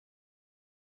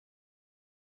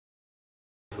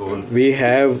We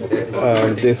have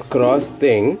this cross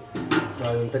thing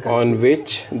on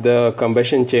which the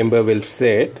combustion chamber will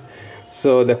sit.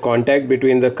 So the contact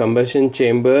between the combustion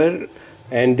chamber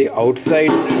and the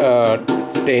outside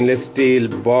stainless steel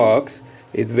box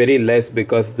is very less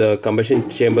because the combustion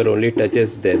chamber only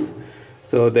touches this.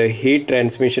 So the heat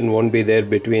transmission won't be there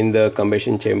between the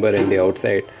combustion chamber and the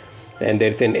outside, and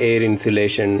there's an air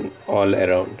insulation all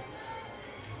around.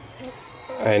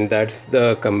 And that's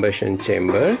the combustion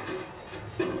chamber,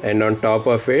 and on top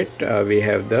of it we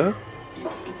have the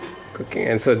cooking,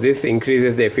 and so this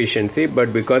increases the efficiency,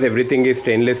 but because everything is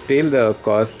stainless steel, the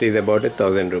cost is about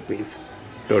 1,000 rupees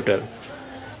total.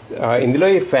 Indulo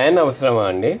ee fan avasarama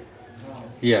andi?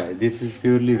 Yeah, this is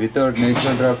purely without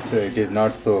natural draft. It is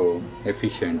not so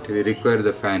efficient. We require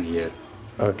the fan here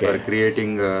for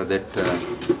creating that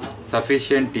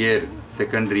sufficient air,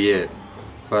 secondary air,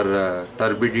 for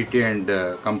turbidity and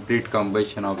complete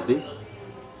combustion of the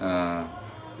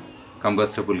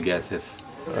combustible gases.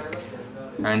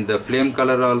 And the flame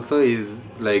color also is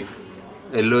like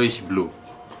yellowish blue.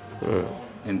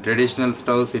 In traditional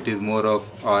stoves it is more of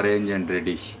orange and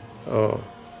reddish.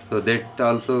 So that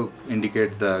also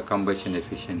indicates the combustion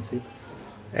efficiency.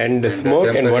 And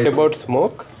smoke, and what about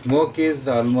smoke? Smoke is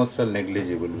almost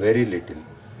negligible, very little.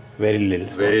 Very little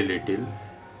smoke. Very little.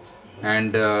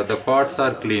 And the pots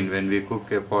are clean when we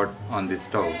cook a pot on the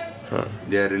stove.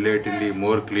 They are relatively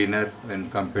more cleaner when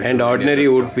compared and to ordinary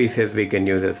wood pieces we can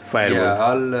use as firewood.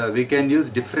 Yeah, we can use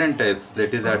different types.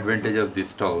 That is the advantage of these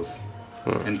stoves.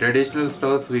 In traditional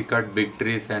stoves we cut big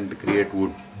trees and create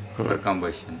wood for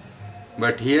combustion.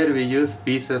 But here we use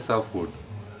pieces of wood.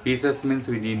 Pieces means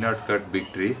we need not cut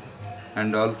big trees.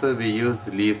 And also we use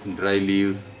leaves, dry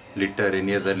leaves, litter,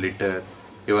 any other litter,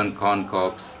 even corn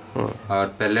cobs or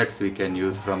pellets we can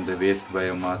use from the waste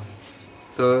biomass.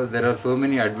 So there are so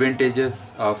many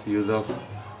advantages of use of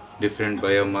different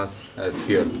biomass as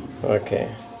fuel. Okay.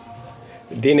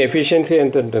 Din efficiency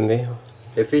enta untundi?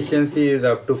 Efficiency is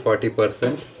up to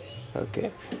 40%.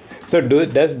 Okay. So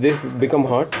does this become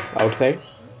hot outside?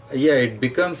 Yeah, it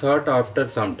becomes hot after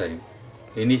some time.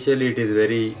 Initially it is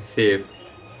very safe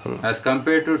as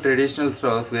compared to traditional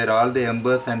stoves where all the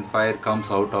embers and fire comes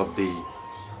out of the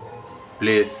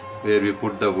place where we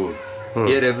put the wood.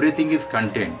 Here everything is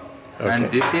contained. And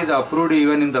this is approved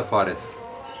even in the forest.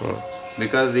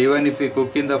 Because even if we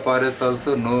cook in the forest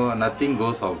also, nothing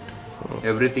goes out.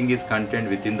 Everything is contained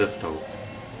within the stove.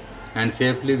 And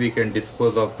safely we can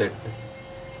dispose of that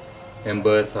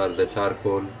embers or the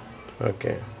charcoal.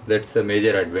 Okay. That's a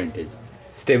major advantage.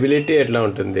 Stability etla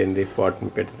untundi in this pot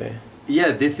pedte?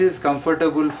 Yeah, this is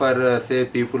comfortable for say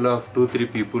people of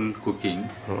 2-3 people cooking.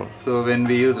 So when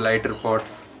we use lighter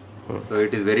pots, so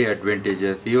it is very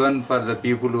advantageous. Even for the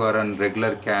people who are on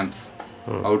regular camps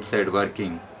outside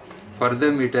working, for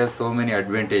them it has so many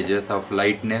advantages of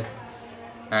lightness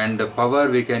and power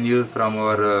we can use from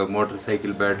our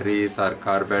motorcycle batteries or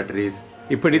car batteries.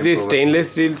 ఇప్పుడు ఇది stainless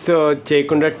steel తో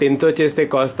చేయకుండా టిన్ తో చేస్తే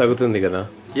cost తగ్గుతుంది కదా?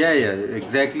 Yeah,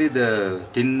 exactly. The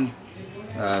tin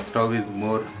stove is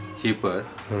more cheaper,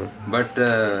 but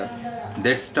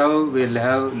that stove will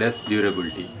have less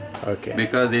durability. Okay.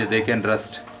 Because they can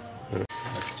rust.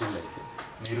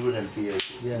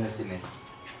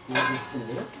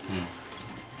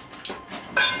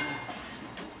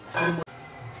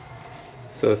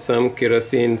 So some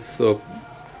kerosene soap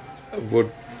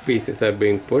wood pieces are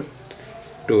being put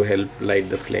to help light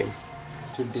the flame.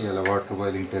 Water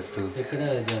boiling test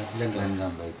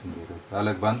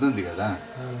alak bandundi kada,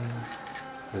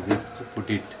 so just put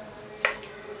it.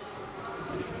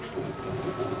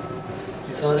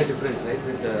 You saw the difference, right,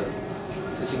 with the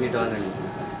switching it on and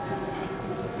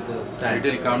the fan. It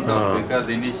will come down because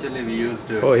initially we used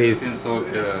kerosene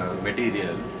soaked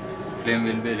material. Flame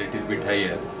will be a little bit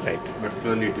higher, right? But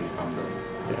slowly it will come down.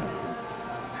 Yeah.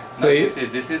 So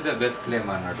this is the best flame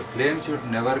another. Flame should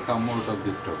never come out of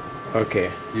this stove. Okay.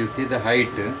 You see the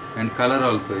height and color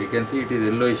also. You can see it is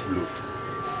yellowish blue.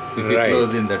 If you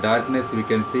close in the darkness, we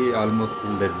can see almost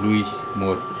that bluish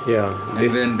more. Yeah.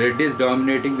 And when red is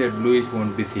dominating, that bluish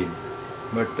won't be seen.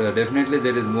 But definitely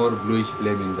there is more bluish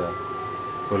flame in the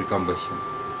whole combustion.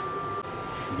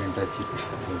 You can touch it.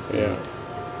 Yeah.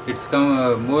 It's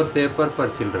more safer for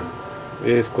children.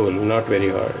 It is cool, not very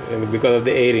hot because of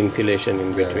the air insulation in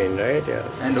between, right?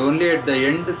 Yeah. And only at the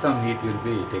end some heat will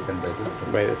be taken by the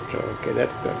stove. By the stove. Okay,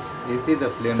 that's good. You see the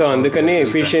flame. So andukane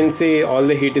efficiency, all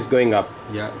the heat is going up.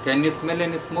 Yeah. Can you smell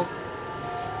any smoke?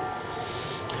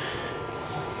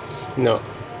 No.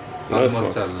 Almost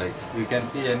smoke. all like. You can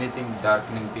see anything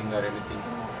darkening thing or anything?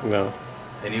 No.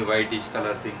 Any whitish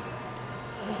color thing?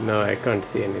 No, I can't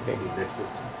see anything. That's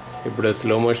it. ఇప్పుడు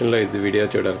slow మోషన్లో ఇది video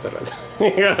చూడాలి తర్వాత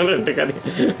అంటే కానీ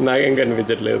నాకేం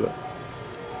కనిపించట్లేదు.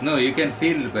 No, you can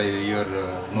feel by your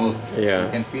nose. Yeah. You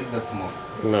can feel the smoke.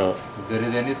 No. If there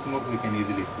is any smoke, we can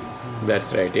easily feel. That's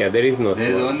right. Yeah, there is no There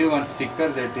is smoke. only one sticker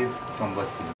that is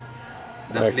combusting.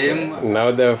 The Okay. flame. Now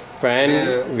the fan,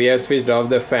 we have switched off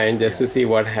the fan just to see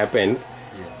what happens.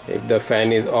 Yeah. If the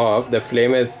fan is off, the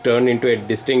flame has turned into a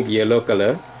distinct yellow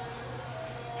color.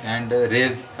 And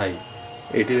raise high.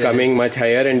 It's coming much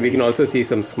higher, and we can also see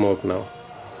some smoke now.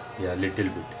 Yeah,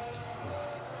 little bit.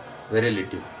 Very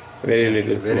little. Very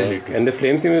little Very smoke. little. And the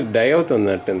flame seems to die out on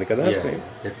that.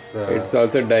 Yeah, It's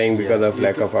also dying because of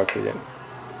lack you of oxygen.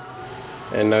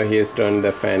 And now he has turned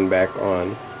the fan back on.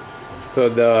 So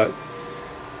the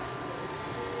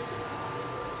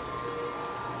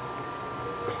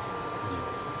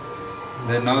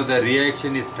now the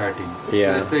reaction is starting.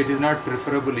 Yeah. So it is not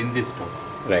preferable in this stove.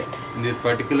 right. In this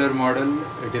particular model,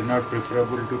 it is not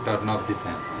preferable to turn off the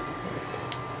fan.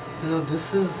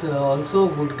 This is also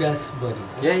wood gas burning.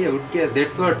 Yeah, wood gas.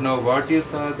 That's what. Now, what you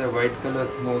saw, the white color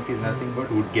smoke is nothing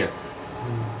but wood gas.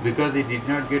 Because it did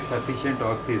not get sufficient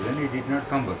oxygen, it did not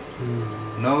combust.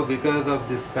 Now, because of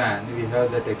this fan, we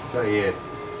have that extra air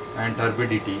and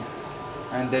turbidity,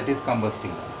 and that is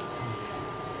combusting.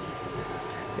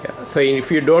 Yeah. So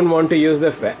if you don't want to use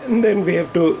the fan, then we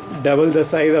have to double the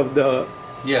size of the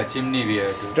Yeah, chimney we have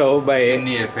to. stove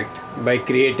Chimney effect. by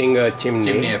creating a chimney.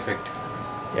 Chimney effect.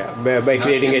 Yeah, by Not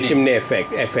creating a chimney. chimney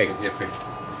effect. Effect.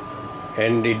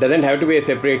 And it doesn't have to be a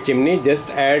separate chimney. Just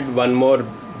add one more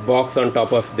box on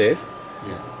top of this.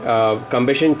 Yeah.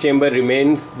 Combustion chamber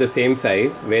remains the same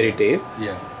size where it is,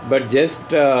 Yeah. but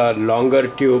just longer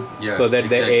tube Yeah, so that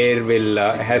the exactly. air will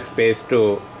have space to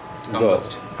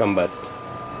Combust. combust,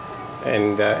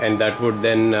 and that would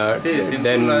then See, simple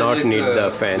then not logic, need the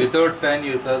fan. Without fan,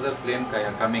 you saw the flame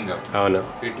coming up. Oh no!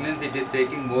 It means it is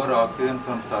taking more oxygen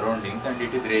from surroundings and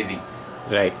it is raising.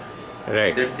 Right,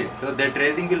 right. That's it. So that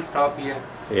raising will stop here.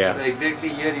 Yeah. So exactly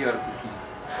here you are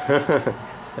cooking.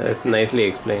 That's nicely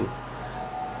explained.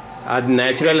 అది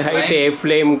natural height ఏ Flames.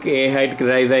 Flame ఏ height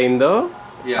rise అయిందో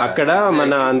Yeah, అక్కడ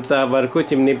మన exactly. అంత వరకు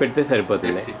chimney పెడితే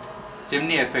సరిపోతుంది. That's it.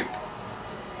 Chimney effect.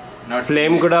 Not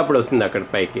flame chimney. కూడా అప్పుడు వస్తుంది అక్కడ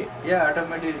పైకి. Yeah,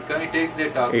 automatically it takes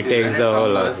that oxygen. It takes and the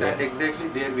whole combusts, oxygen. and exactly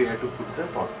there we have to put the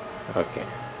pot. Okay.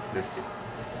 That's it.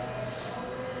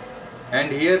 And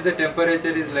here the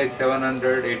temperature is like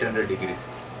 700, 800 degrees.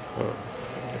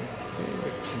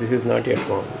 This is not yet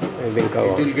warm. I think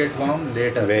It will get warm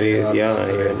later. very almost yeah, at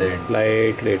the even end.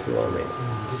 slightly it's warm.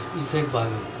 This ఈ side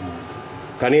బాగా.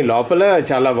 కానీ లోపల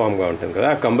చాలా వామ్ గా ఉంటుంది కదా.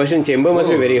 Combustion chamber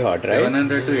must be very hot, right?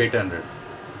 700 to 800.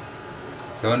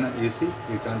 You see,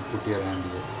 you can't put your hand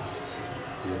here.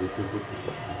 Here, if you put it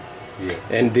here.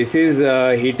 And this is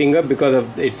heating up because of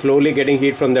it's slowly getting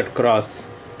heat from that cross.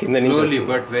 కింద నుంచి Slowly, వస్తుంది.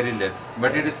 but very less.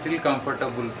 But it is still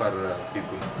comfortable for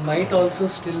people. Might also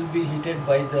still be heated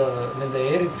by the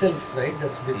air itself, right?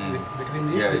 That's between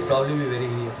these Yeah, will yeah. probably be very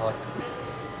hot.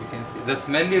 You can see the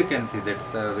smell. You can see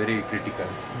that's very critical.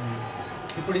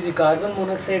 ఇప్పుడు ఇది carbon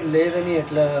monoxide లేదని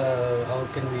ఎట్లా how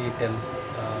can we tell?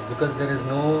 Because there is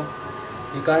no,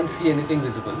 you can't see anything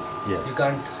visible. Yeah. You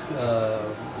can't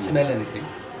smell anything.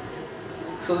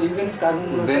 So even if carbon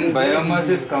monoxide When is there, biomass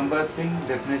is combusting,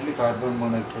 definitely carbon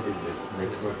monoxide is less.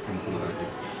 That's what simple logic.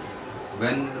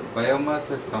 When biomass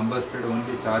has combusted,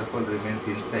 only charcoal remains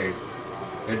inside.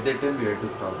 At that time, we have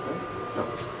to stop the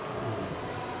stove.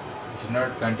 It should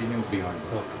not continue beyond.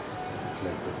 Okay. It's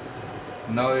like that.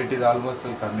 Now it is almost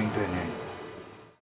coming to an end.